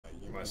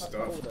my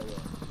stuff.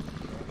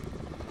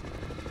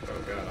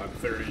 Oh god, I'm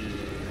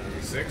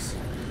 36?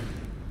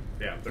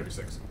 Yeah, I'm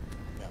 36.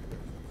 Yeah,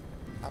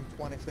 I'm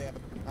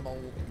 27. I'm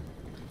old.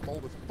 I'm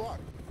old as fuck.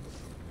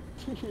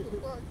 Oh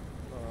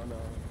no.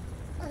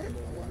 I hate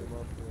my wife.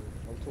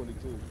 I'm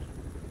 22.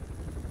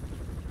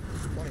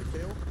 22?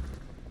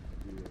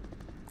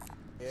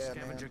 Yeah. Yeah,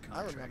 man.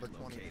 I remember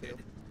 22.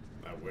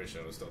 I wish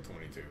I was still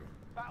 22.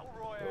 Battle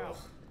Royale.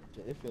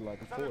 It feel like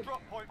a Set a 40.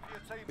 drop point for your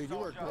team, Dude, you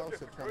were soldier.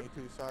 gross at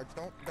 22, Sarge.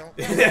 Don't.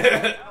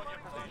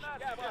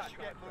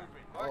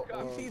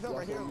 He's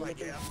over here like,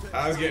 yeah.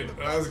 I was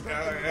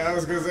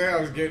gonna say I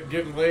was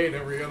getting laid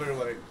every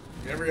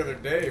other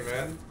day,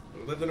 man. I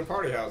lived in a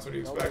party house. What do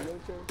you expect?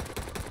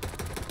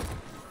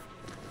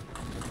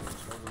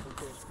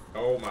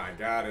 Oh my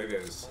god, it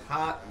is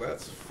hot.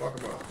 Let's fuck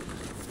them up.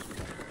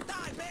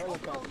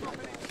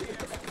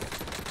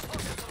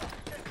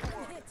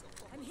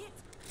 I'm hit.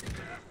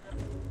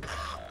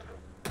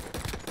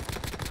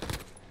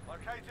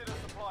 Located a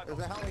supply There's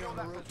a heli on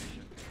the roof.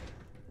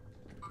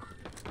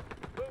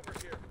 Over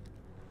here.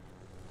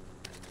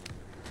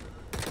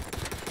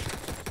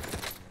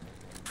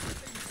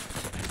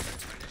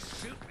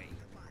 Shoot me.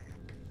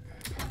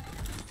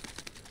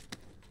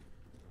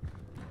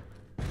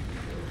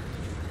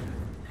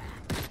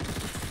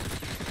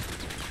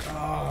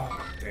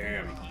 Oh,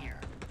 damn.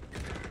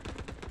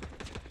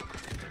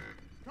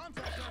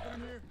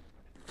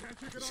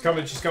 She's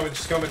coming.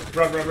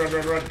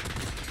 Run.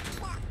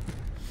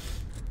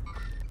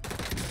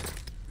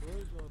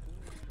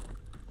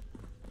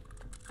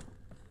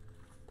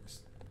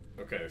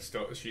 Okay,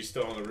 she's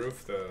still on the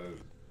roof. The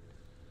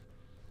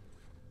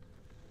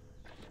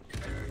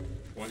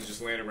one's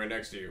just landing right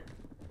next to you.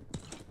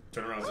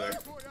 Turn around, Zach.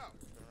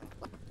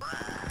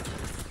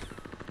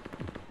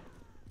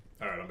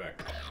 Alright, I'm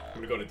back.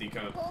 I'm gonna go to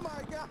decon. Oh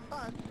my god!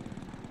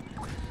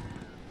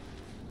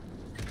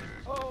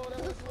 Oh, that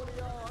was one of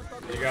y'all.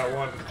 You got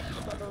one. I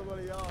thought that was one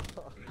of y'all.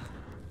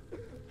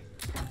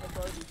 I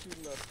thought he was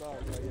shooting us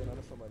stars. Like, yeah, no,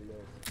 that's somebody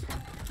else.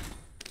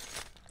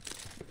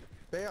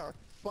 They are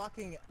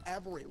fucking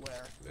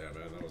everywhere. Yeah,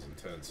 man, that was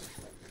intense.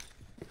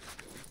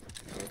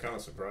 I'm kind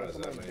of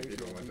surprised that many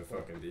people went to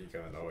fucking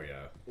decon. Oh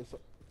yeah.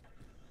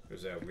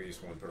 There's at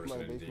least one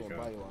person in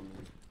decon.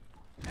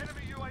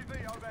 Enemy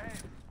UAV overhead.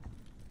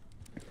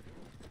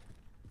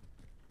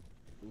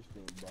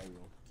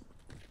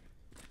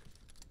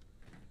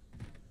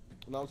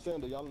 No, I'm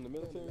saying, are y'all in the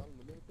military?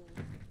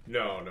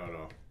 No.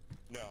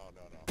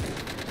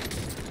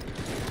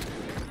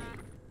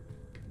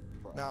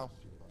 No.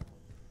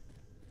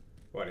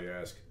 Why do you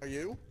ask? Are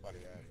you?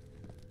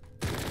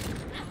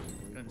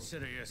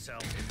 Consider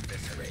yourself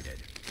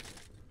eviscerated.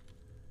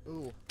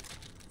 Ooh.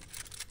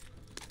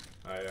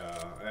 I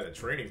had a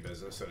training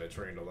business and I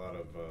trained a lot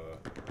of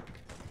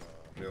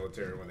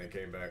military when they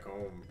came back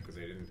home because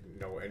they didn't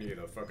know any of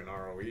the fucking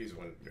ROEs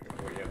what you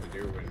have to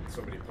do when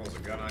somebody pulls a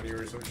gun on you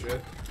or some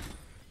shit.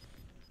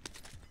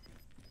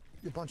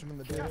 You punch him in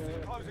the dick.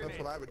 That's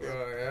what I would do.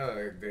 Yeah,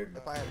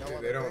 If I had no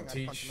other they don't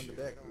thing, I'd punch him in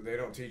the dick. They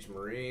don't teach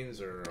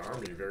Marines or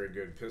Army very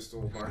good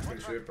pistol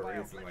marksmanship or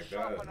anything like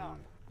that. And,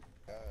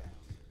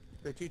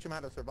 they teach him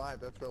how to survive.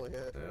 That's really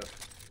it.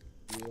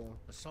 yeah.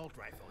 Assault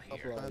rifle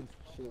here. Like,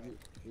 shit,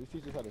 we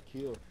teach us how to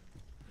kill.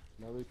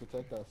 Now we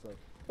protect ourselves.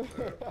 So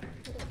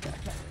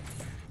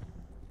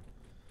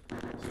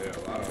yeah,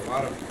 a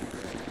lot of.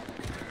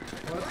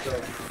 What the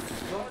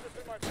fuck?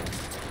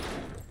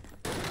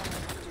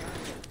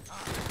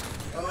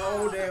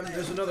 Oh damn!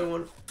 There's another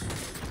one.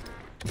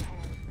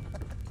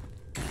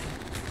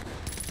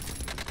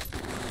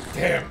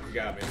 Damn, you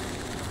got me.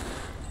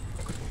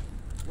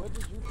 Where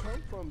did you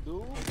come from,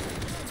 dude?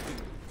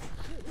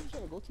 Shit, you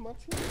trying to go to my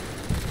team?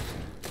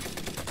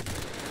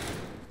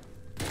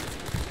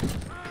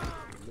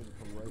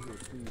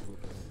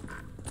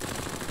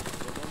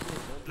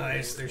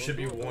 Nice. There should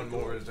be one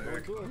more, Zach.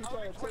 He's trying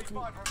to take me.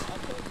 I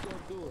told you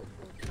don't do it.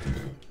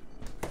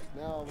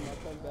 Now when I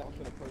come back, I'm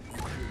gonna purchase you.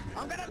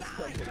 I'm gonna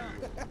die!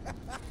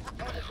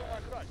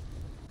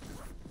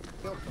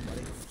 Kill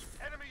somebody.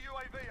 Enemy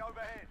UAV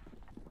overhead.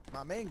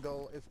 My main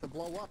goal is to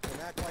blow up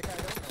and act like I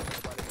don't know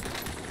anybody.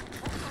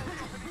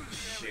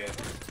 Shit.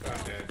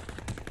 I'm dead.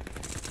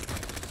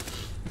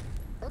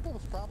 Purple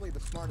was probably the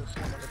smartest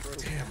one of the group.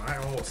 Damn, I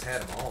almost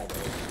had them all,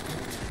 though.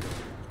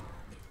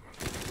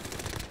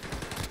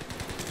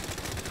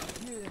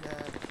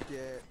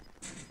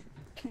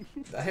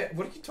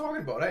 What are you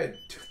talking about? I had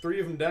three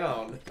of them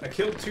down. I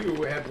killed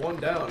two, I had one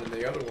down, and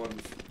the other one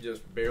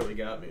just barely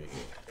got me.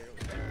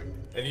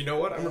 And you know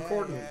what? I'm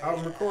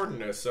recording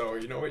this, so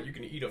you know what? You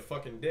can eat a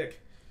fucking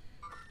dick.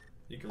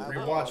 You can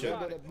rewatch it.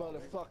 That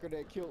motherfucker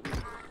that killed me.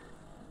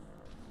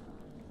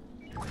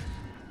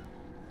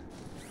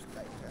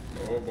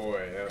 Oh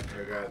boy, yep,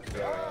 I got,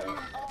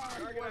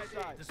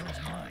 This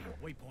one's mine.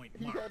 Waypoint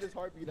He marked. had his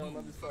heartbeat on,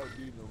 I just started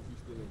beating him. He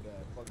still didn't die.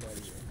 Fuck out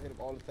of here. Hit him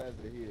all the times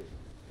to the head.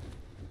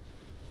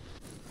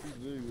 He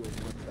literally was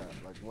one time,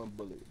 like one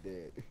bullet,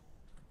 dead.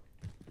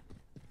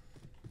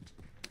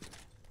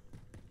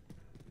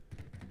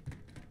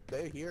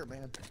 They here,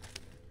 man.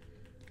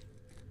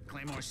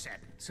 Claymore set.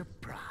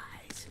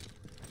 Surprise.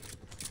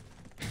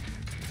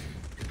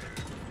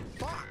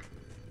 Fuck!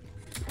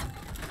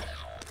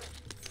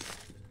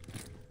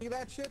 See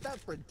that shit?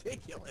 That's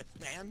ridiculous,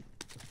 man.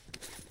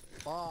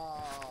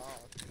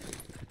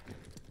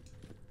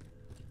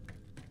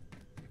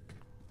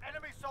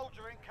 Enemy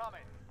soldier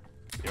incoming.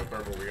 Yo,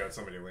 Purple, we got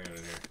somebody landing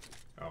here.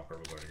 Oh,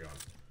 Purple's already gone.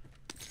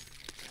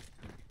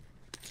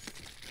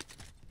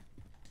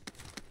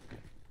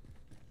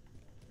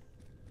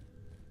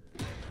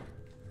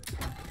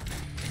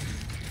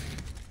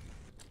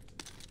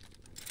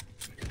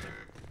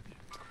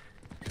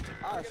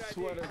 I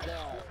swear to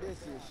God, this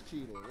is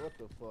cheating. What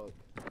the fuck?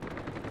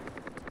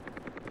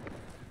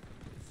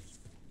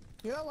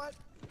 You know what?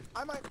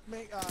 I might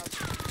make, This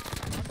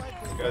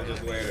guy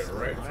just landed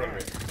right in front of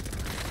me.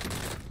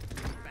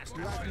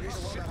 You guys can either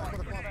one, I'll put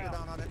a cluster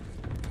down on it.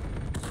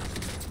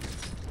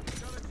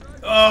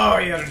 Oh,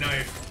 he had a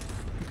knife.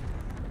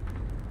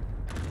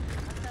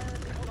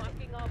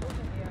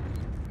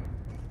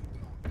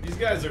 These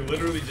guys are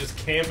literally just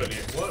camping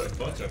here. What a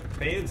bunch of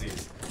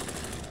pansies.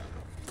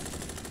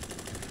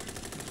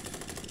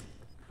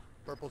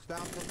 Purple's down,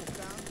 purple's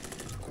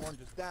down.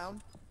 Orange is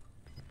down.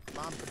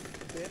 Mom's a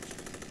bitch.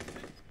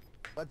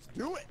 Let's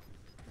do it!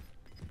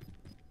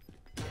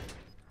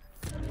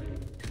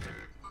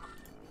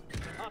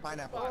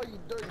 Pineapple. Oh, you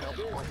dirty Nope,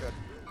 bitch. we're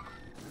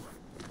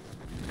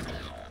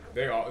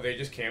good. They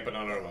just camping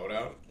on our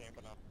loadout.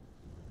 Camping up.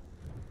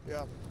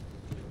 Yeah.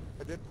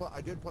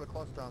 I did put a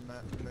cluster on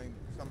that, and then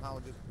somehow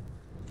it just...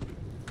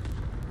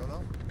 Don't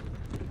know.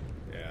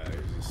 Yeah,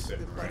 he's just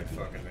sitting right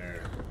fucking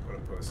there. What a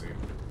pussy. Move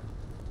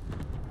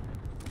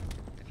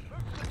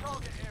to the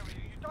target area.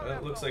 You don't Well,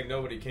 have it looks long. like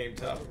nobody came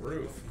top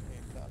roof.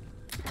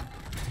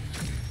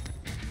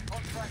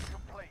 Contract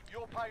complete.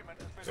 Your payment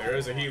has been There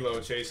is a authorized.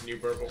 helo chasing you,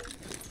 Purple.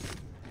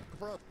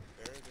 Bro,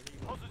 there is a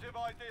heat. Positive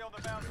ID on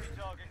the bounty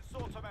target.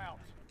 Sort them out.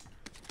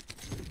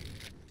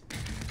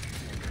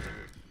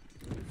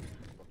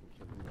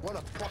 What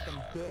a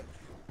fucking bitch.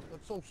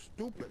 That's so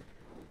stupid.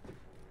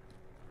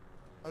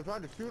 I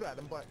tried to shoot at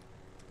him, but...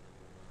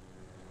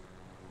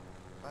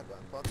 I'm done.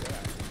 Fuck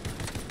that.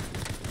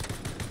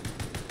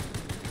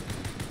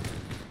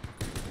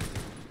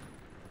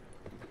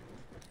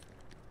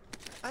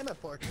 I'm a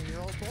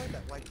 14-year-old boy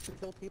that likes to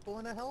kill people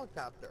in a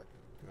helicopter.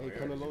 Hey,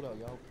 come to loadout,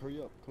 y'all.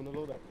 Hurry up. Come to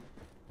loadout.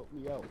 Help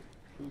me out.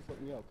 Please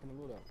help me out. Come to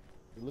loadout.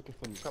 You're looking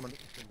for me. Coming.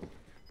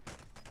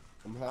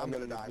 I'm I'm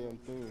gonna this die. damn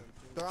thing.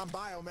 They're on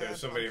bio, man. There's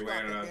somebody I'm stuck.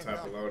 landing I on can't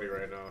top of help. Lodi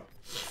right now.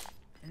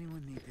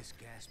 Anyone need this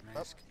gas Oh,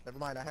 mask? never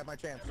mind. I have my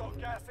chance.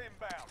 Got gas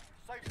inbound.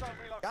 Safe zone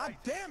relocated. God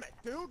damn it,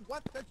 dude!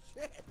 What the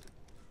shit?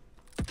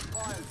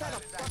 Fire Just had a sale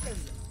is fucking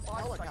active.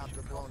 Fire helicopter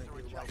station blown costs at are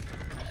you, like... adjusted.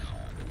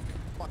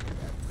 Fucking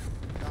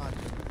dead. God.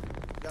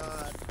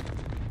 God.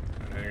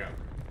 Hang on.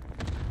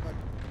 What?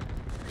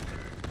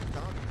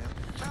 Done, man.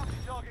 Bounty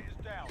target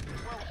is down.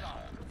 Well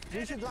done.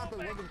 We should drop the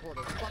living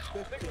quarters. Fuck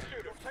this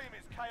shit. Your team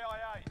is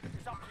KIA.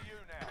 It's up to you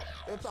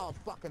now. It's all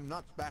fucking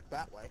nuts back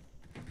that way.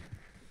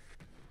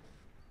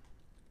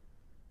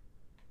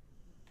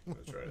 I'm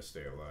gonna try to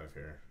stay alive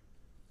here.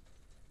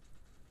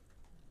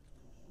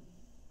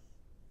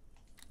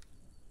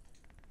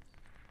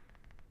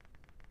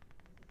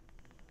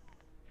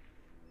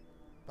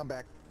 I'm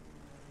back.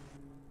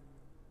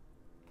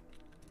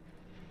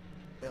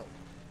 Bill.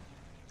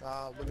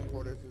 Living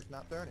quarters is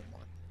not there anymore.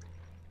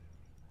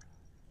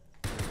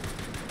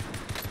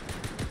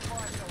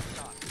 Fire sale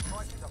done.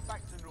 Prices are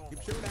back to normal.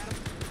 Keep shooting at him.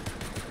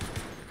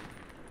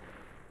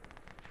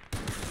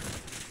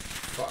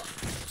 Fuck.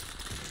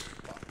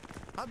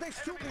 How'd they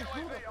shoot me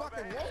through the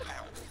fucking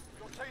loadout?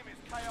 Your team is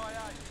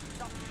KIA.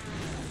 It's up to you.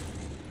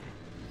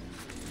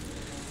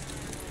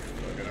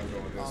 Look at I'm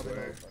going Oh, this they way.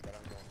 know. Fuck it,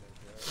 I'm going this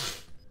way.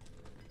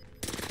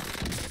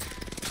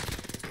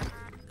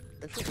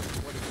 They should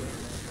have what it is,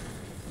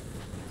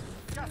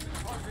 Gas is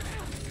closing in.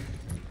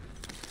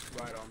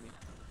 right on me.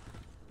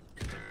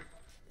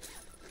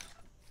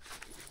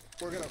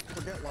 We're gonna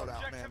forget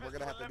loadout, man. We're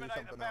gonna have to do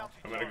something else.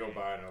 I'm gonna go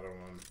buy another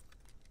one.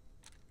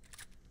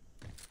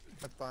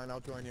 That's fine. I'll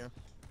join you.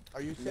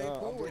 Are you safe, Nah,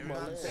 Paul, I'm or with you my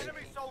not man. safe?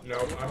 Enemy soldier.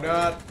 Nope, I'm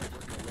not.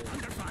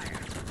 Under fire.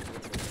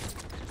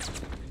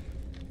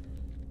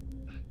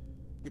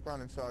 Keep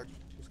running, Sarge.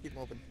 Just keep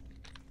moving.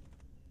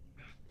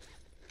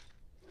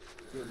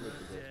 Good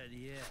looking, bro. Dead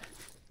yet.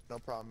 No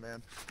problem,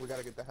 man. We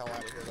gotta get the hell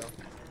out of here, though.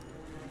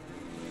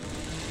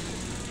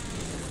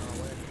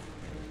 Oh, wait.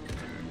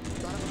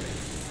 Son of a-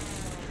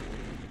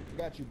 I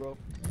got you, bro.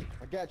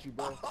 I got you,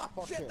 bro. Oh,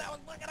 Fuck shit, him. that was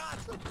fucking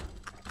awesome!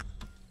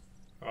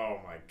 Oh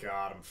my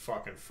god, I'm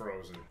fucking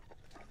frozen.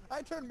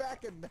 I turned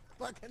back and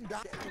fucking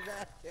died in his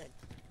ass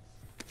kicked.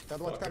 The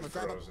other one's Fucking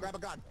coming. frozen. Grab a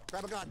gun.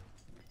 Grab a gun.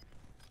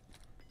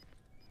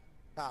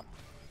 Stop.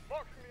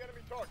 Marking the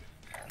enemy target.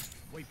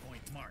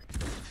 Waypoint marked.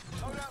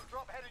 Loadout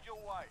drop headed your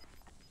way.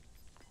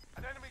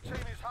 An enemy team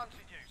is hunting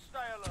you.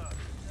 Stay alert.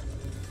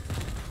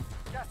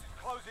 Gas is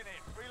closing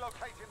in.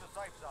 Relocating the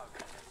safe zone.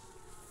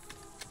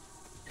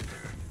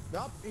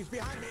 Nope, he's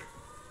behind me.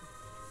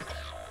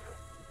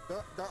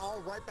 They're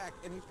all right back,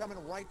 and he's coming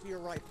right to your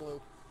right, Blue.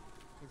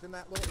 He's in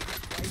that little,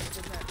 he's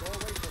in that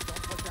doorway, so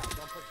don't push out,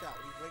 don't push out.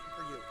 He's waiting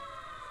for you.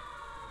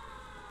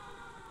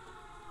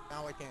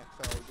 Now I can't,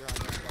 so you're on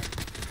your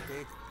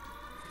own. See?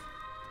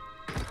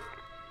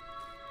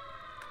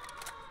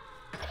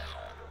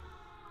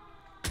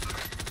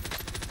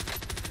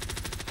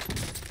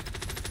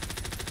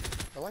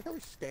 I like how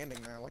he's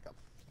standing there like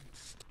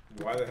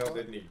a... Why the hell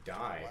didn't he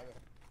die?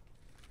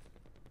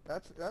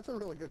 That's a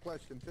really good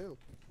question, too.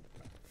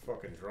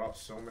 Fucking dropped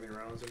so many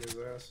rounds in his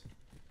ass.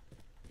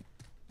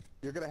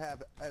 You're gonna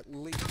have at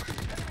least two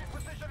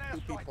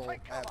people at,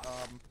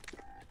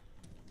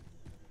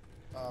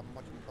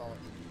 what do you call it?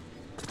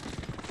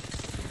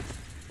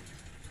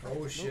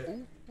 Oh shit.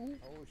 Ooh.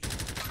 Oh shit.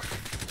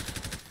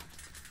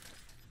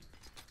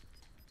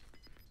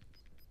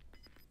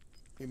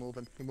 He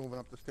moving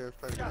up the stairs,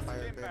 trying to get a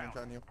higher advantage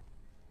on you.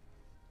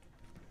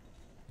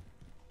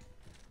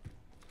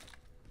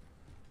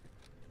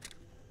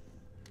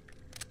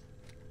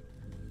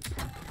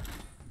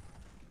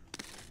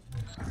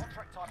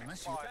 Contract time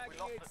expired. We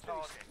lost the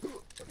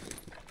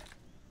target.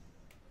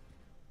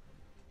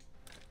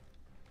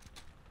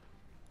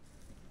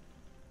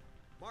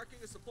 Marking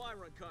a supply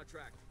run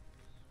contract.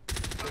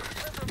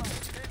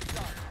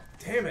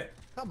 Damn it.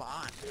 Come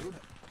on, dude.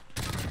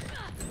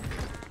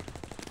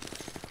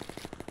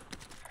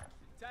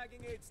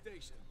 Tagging aid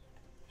station.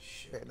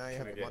 Shit. Okay, now you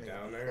Can have I get money.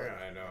 down there?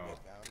 I know.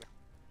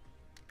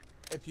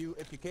 If you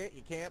can't,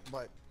 you can't.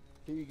 But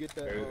Can you get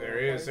that? There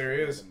he is. There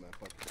he is. Man,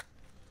 fuck it.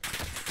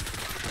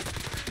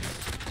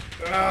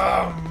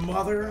 Ah,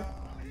 mother.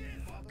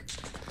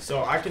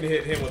 So I can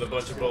hit him with a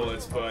bunch of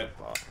bullets, but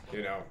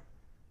you know.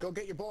 go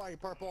get your boy,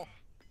 Purple.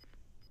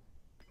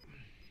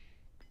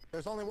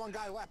 There's only one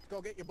guy left.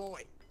 Go get your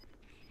boy.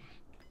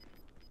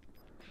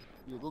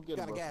 Yeah, go get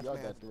Got him, a bro. gas Y'all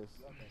mask. got this.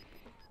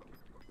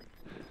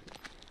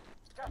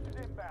 Gas is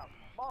inbound.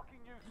 Marking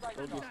you safe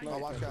Don't zone. get I'll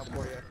sniped. watch out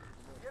for you.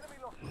 The enemy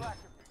lost track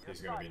of you.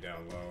 He's gonna be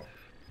down low.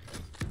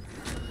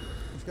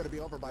 He's gonna be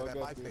over by Go that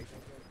get buy this.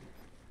 station.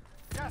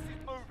 Gas is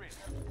moving.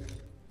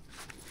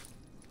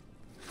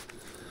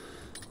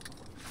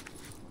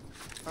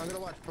 I'm gonna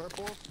watch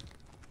Purple.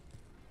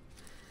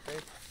 Okay.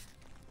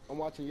 I'm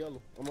watching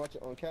yellow. I'm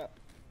watching on cap.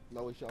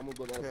 No, wait, shit. I'm gonna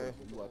go down Okay. there.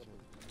 You watching?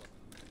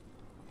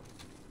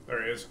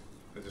 There he is.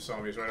 I just saw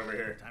him. He's right over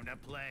here. Time to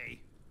play.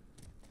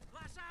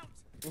 Flash out!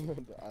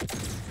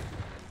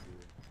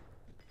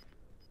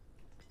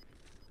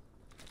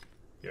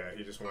 Yeah,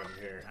 he just went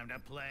in here. Time to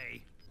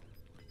play.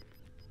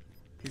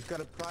 He's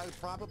gonna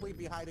probably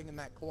be hiding in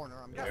that corner.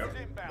 I'm Gas guessing. Yep.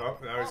 is inbound. Oh,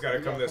 now he's got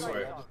to come this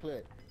way. Just play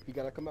it. He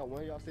gotta come out.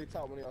 One of y'all stay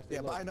top. One of y'all stay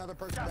Yeah, low. buy another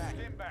person Gas back. is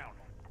inbound.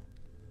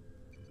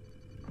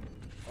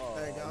 Oh,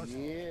 There he goes.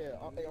 Yeah.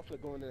 I'm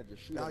finna go in there and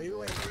just shoot No, him.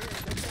 you ain't.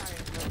 This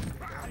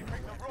guy ain't. You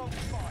picked the wrong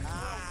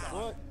spot.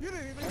 What? You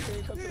didn't I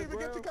can't come to even the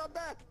get to ground. come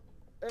back.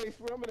 Hey,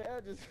 I'm in the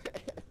edges.